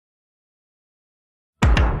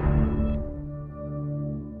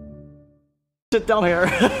Sit down here.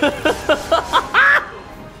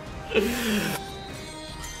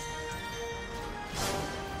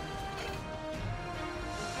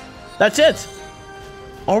 That's it.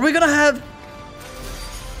 Are we gonna have...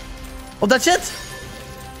 Oh, that's it.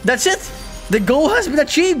 That's it. The goal has been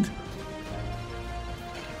achieved.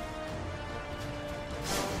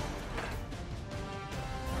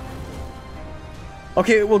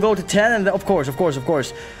 Okay, we'll go to 10 and then, of course.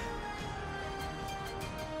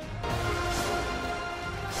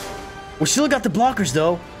 We still got the blockers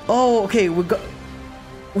though. Oh, okay, we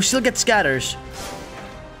still get scatters.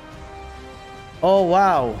 Oh,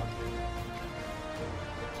 wow.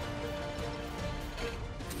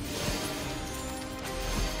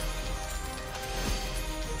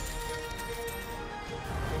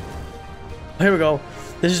 Here we go.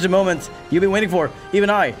 This is the moment you've been waiting for.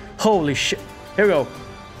 Even I. Holy shit. Here we go.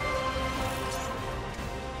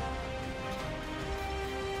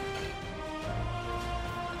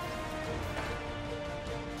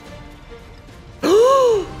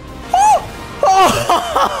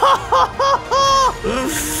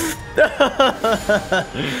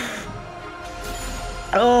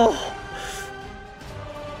 Oh.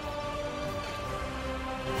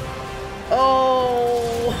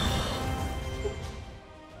 Oh.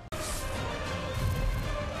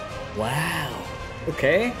 Wow.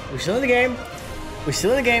 Okay, we're still in the game.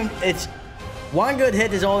 It's one good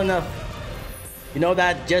hit is all enough. You know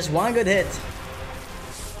that, just one good hit.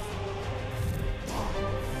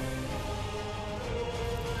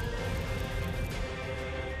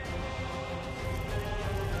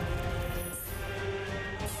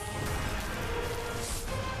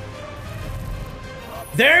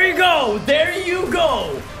 There you go! There you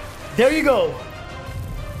go! There you go!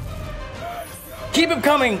 Keep him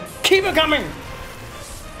coming! Keep him coming!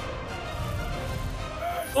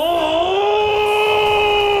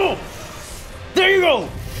 Oh! There you go!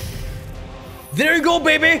 There you go,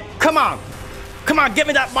 baby! Come on! Come on, give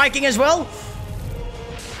me that Viking as well!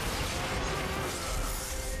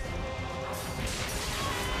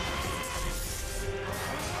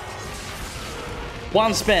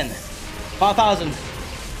 One spin.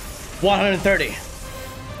 5,130.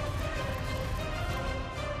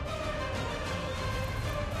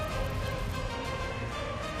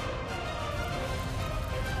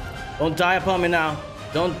 Don't die upon me now.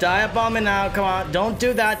 Don't die upon me now. Come on. Don't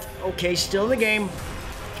do that. Okay, still in the game.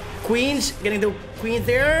 Queens. Getting the queen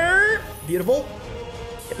there. Beautiful.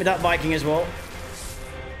 Get me that Viking as well.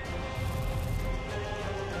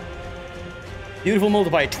 Beautiful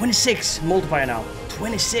multiplier. 26 multiplier now.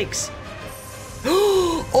 26.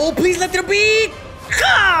 Oh, please let there be.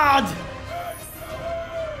 God!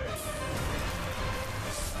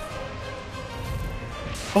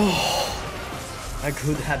 Oh. That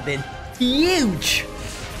could have been huge.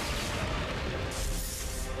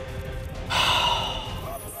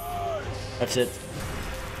 That's it.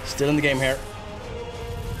 Still in the game here.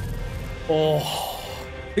 Oh,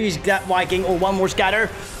 please get Viking. Oh, one more scatter.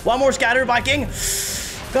 One more scatter, Viking.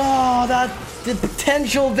 Oh, the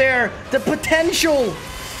potential there. The potential.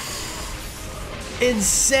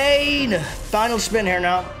 Insane. Final spin here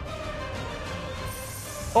now.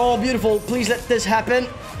 Oh, beautiful. Please let this happen.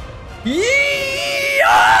 No!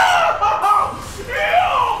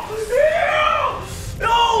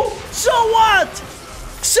 So what?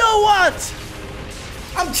 So what?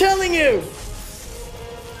 I'm telling you.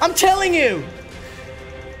 I'm telling you.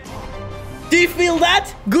 Do you feel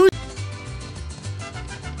that? Good.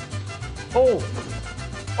 Oh.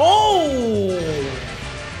 Oh.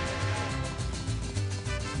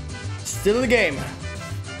 Still in the game.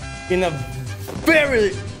 In a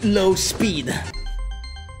very low speed.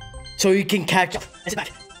 So you can catch up and sit back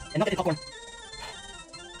and not get popcorn.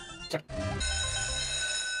 Sorry.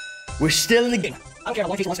 We're still in the game. I don't care how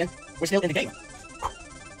long it takes one spin. We're still in the game.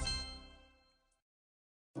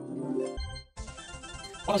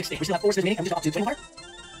 160. We still have 4 spins remaining. I'm just up to 25.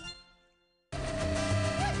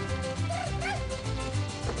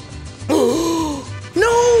 No!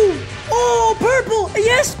 Oh, purple!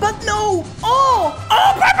 Yes, but no! Oh!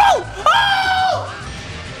 Oh, purple! Oh!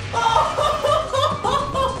 Oh!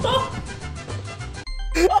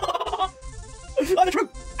 Oh, the truth!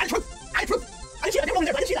 And the truth! And the truth! I didn't see that! I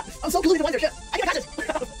didn't see that! I'm so cool in the wind there, shit! I can't catch it!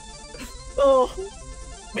 Oh.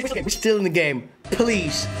 Wait, we're still in the game.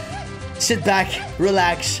 Please. Sit back,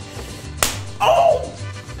 relax. Oh!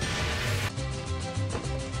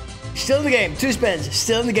 Still in the game. 2 spins.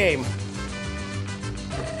 Still in the game.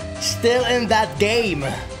 Still in that game.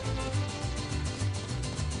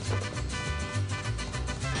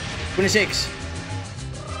 26.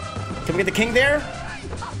 Can we get the king there?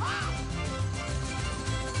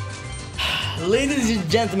 Ladies and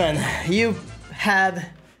gentlemen, you have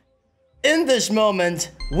in this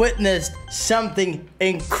moment witnessed something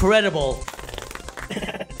incredible.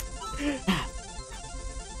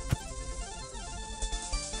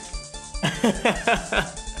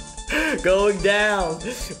 Going down.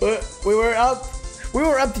 We were up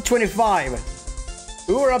to 25.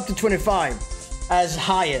 We were up to 25 as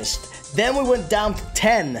highest. Then we went down to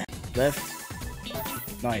 10. Left.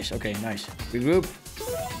 Nice. Okay, nice. Regroup.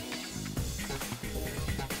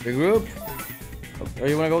 Regroup. Oh,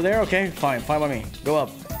 you wanna go there? Okay, fine. Fine by me. Go up.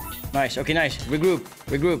 Nice. Okay, nice. Regroup.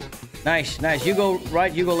 Regroup. Nice. Nice. You go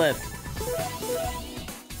right. You go left.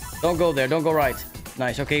 Don't go there. Don't go right.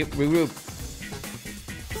 Nice. Okay, regroup.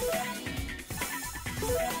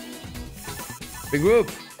 Regroup.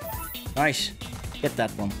 Nice. Get that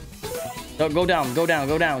one. Don't go down. Go down.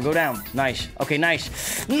 Go down. Go down. Nice. Okay, nice.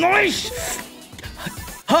 Nice.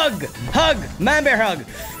 Hug. Hug. Man bear hug.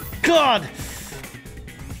 God.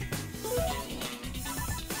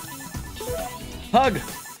 Hug.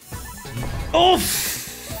 Oof.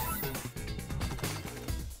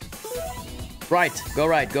 Right. Go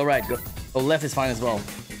right. Go right. Go. Oh, left is fine as well.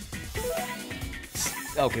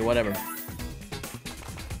 Okay, whatever.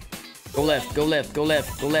 Go left. Go left. Go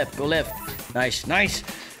left. Go left. Go left. Nice. Nice.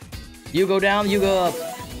 You go down. You go up.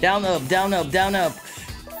 Down, up. Down, up. Down, up.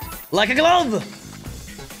 Like a glove.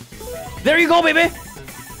 There you go, baby.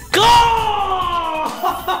 Go!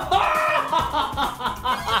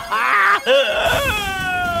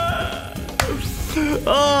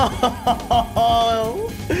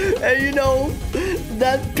 Oh, and you know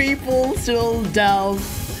that people still down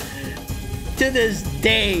to this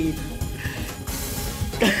day.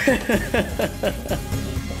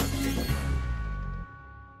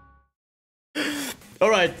 All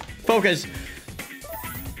right, focus.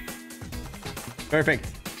 Perfect.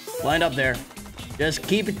 Line up there. Just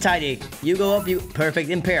keep it tidy. You go up, you perfect.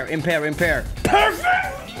 Impair, impair, impair. Perfect!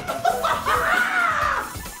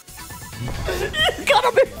 You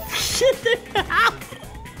gotta be shitting out.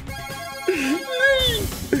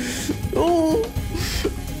 Oh.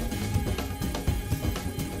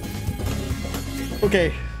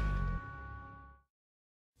 Okay.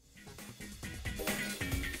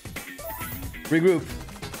 Regroup.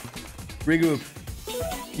 Regroup.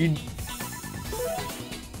 You.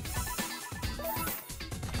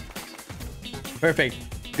 Perfect.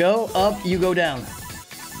 Go up, you go down.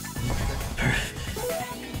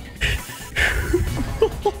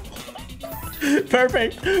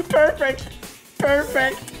 Perfect. Perfect.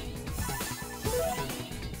 Perfect.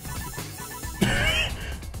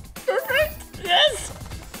 Perfect. Yes.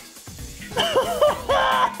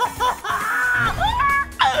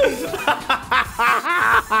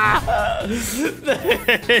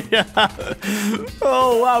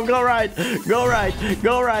 Oh wow, go right, go right,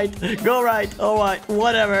 go right, go right. Oh right,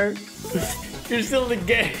 whatever. You're still in the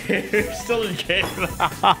game. You're still in the game.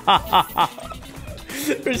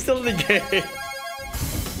 We're still in the game.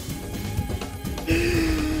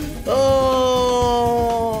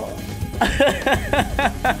 Oh.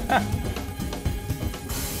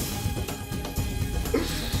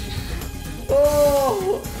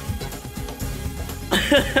 Oh.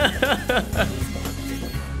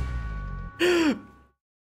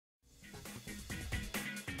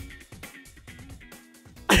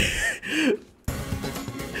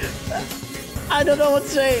 I don't know what to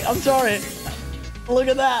say. I'm sorry. Look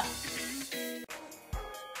at that.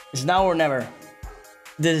 It's now or never.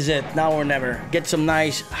 This is it. Now or never. Get some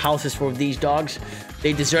nice houses for these dogs.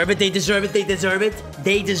 They deserve it. They deserve it. They deserve it.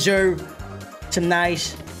 They deserve some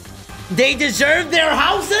nice. They deserve their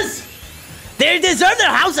houses. They deserve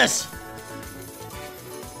their houses.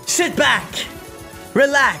 Sit back.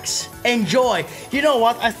 Relax. Enjoy. You know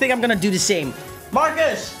what? I think I'm gonna do the same.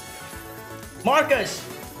 Marcus. Marcus.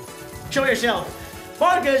 Show yourself.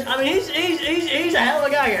 Marcus, I mean, he's a hell of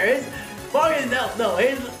a guy here. Marcus, no,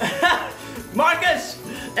 he's... Marcus!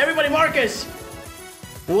 Everybody, Marcus!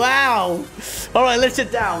 Wow! All right, let's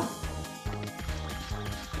sit down.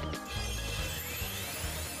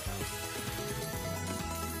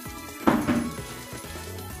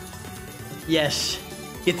 Yes.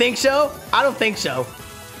 You think so? I don't think so.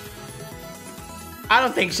 I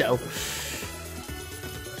don't think so.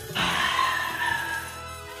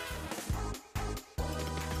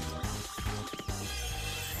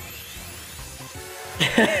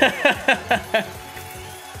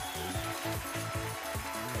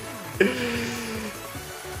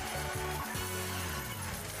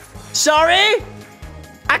 Sorry?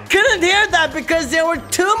 I couldn't hear that because there were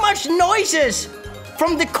too much noises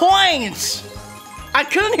from the coins. I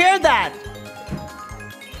couldn't hear that.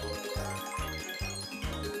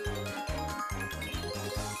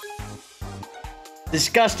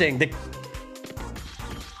 Disgusting. The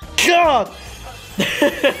God.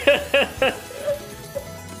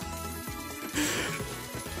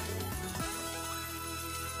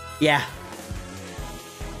 Yeah.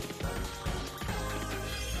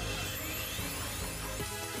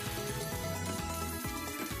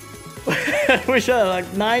 We should have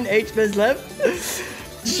like 9 HPs left.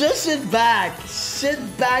 Just sit back,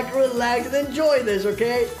 relax, and enjoy this,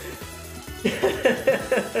 okay?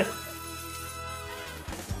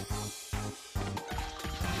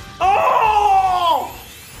 Oh!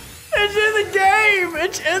 It's in the game!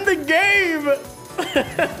 It's in the game!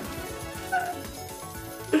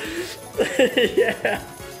 Yeah.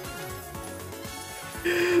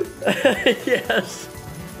 Yes.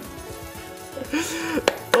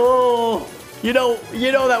 Oh, you know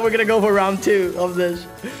that we're gonna go for round 2 of this.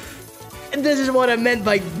 And this is what I meant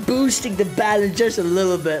by boosting the balance just a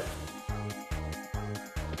little bit.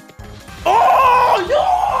 Oh no!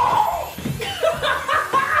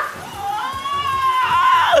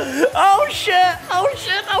 Oh shit! Oh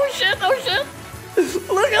shit! Oh shit! Oh shit!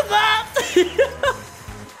 Look at that!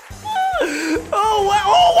 Oh wow!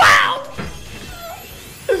 Oh wow!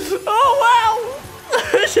 Oh wow!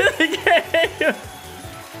 It's in the game!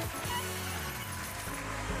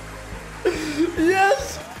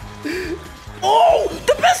 Yes! Oh!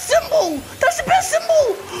 The best symbol! That's the best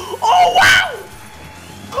symbol! Oh wow!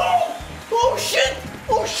 Oh! Oh shit!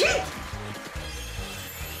 Oh shit!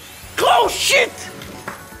 Oh shit!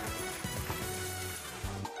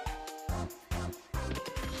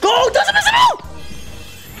 Go! That's the best symbol!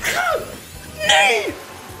 Nee!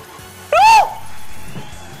 Oh!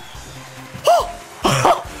 Oh!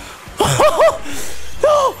 Oh! Oh!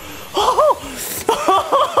 Oh! Oh!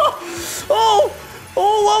 Oh!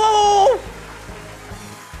 Whoa!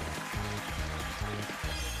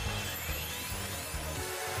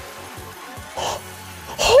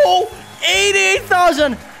 Oh!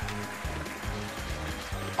 88,000!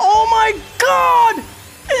 Oh my God!